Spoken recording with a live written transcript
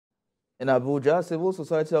In Abuja, civil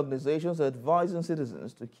society organizations are advising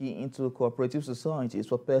citizens to key into cooperative societies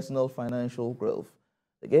for personal financial growth.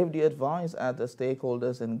 They gave the advice at the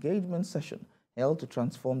stakeholders engagement session held to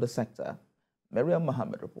transform the sector. Mariam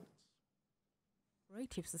Mohammed reports.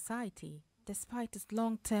 Cooperative society, despite its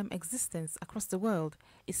long-term existence across the world,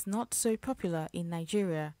 is not so popular in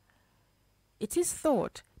Nigeria. It is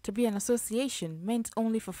thought to be an association meant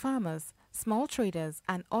only for farmers, small traders,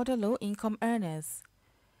 and other low-income earners.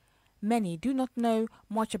 Many do not know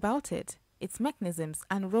much about it, its mechanisms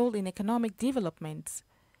and role in economic development.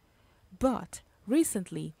 But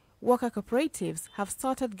recently, worker cooperatives have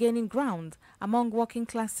started gaining ground among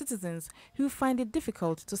working-class citizens who find it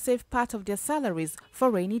difficult to save part of their salaries for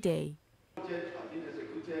rainy day.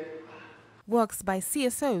 Works by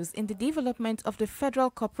CSOs in the development of the Federal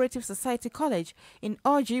Cooperative Society College in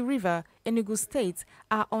Orji River, Enugu State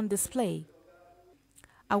are on display.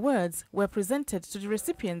 Awards were presented to the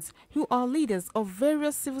recipients, who are leaders of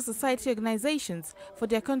various civil society organizations, for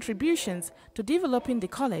their contributions to developing the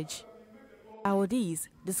college. Awardees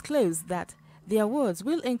disclosed that the awards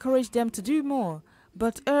will encourage them to do more,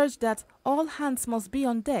 but urge that all hands must be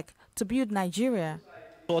on deck to build Nigeria.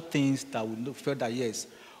 All things that we look further, yes,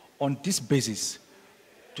 on this basis,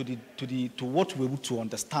 to what we're able to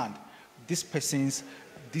understand, this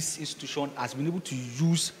institution has been able to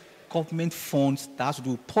use government funds, that has to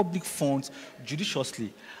do with public funds,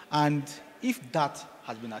 judiciously. And if that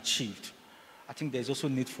has been achieved, I think there's also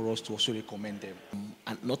need for us to also recommend them.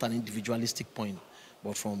 And not an individualistic point,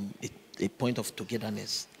 but from a point of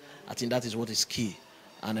togetherness. I think that is what is key.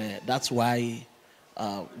 And that's why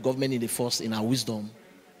government in our wisdom,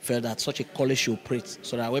 felt that such a college should operate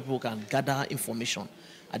so that where people can gather information,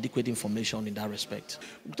 adequate information in that respect.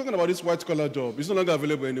 We're talking about this white-collar job. It's no longer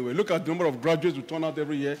available anyway. Look at the number of graduates we turn out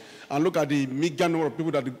every year, and look at the median number of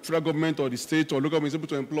people that the federal government or the state or local government is able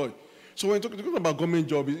to employ. So when you're talking about government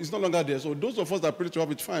job, it's no longer there. So those of us that are privileged to have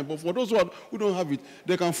it, fine. But for those who don't have it,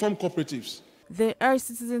 they can form cooperatives. They urge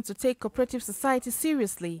citizens to take cooperative society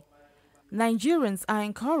seriously. Nigerians are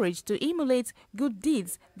encouraged to emulate good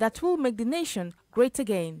deeds that will make the nation great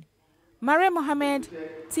again. Mariam Mohammed,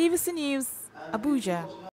 TVC News, Abuja.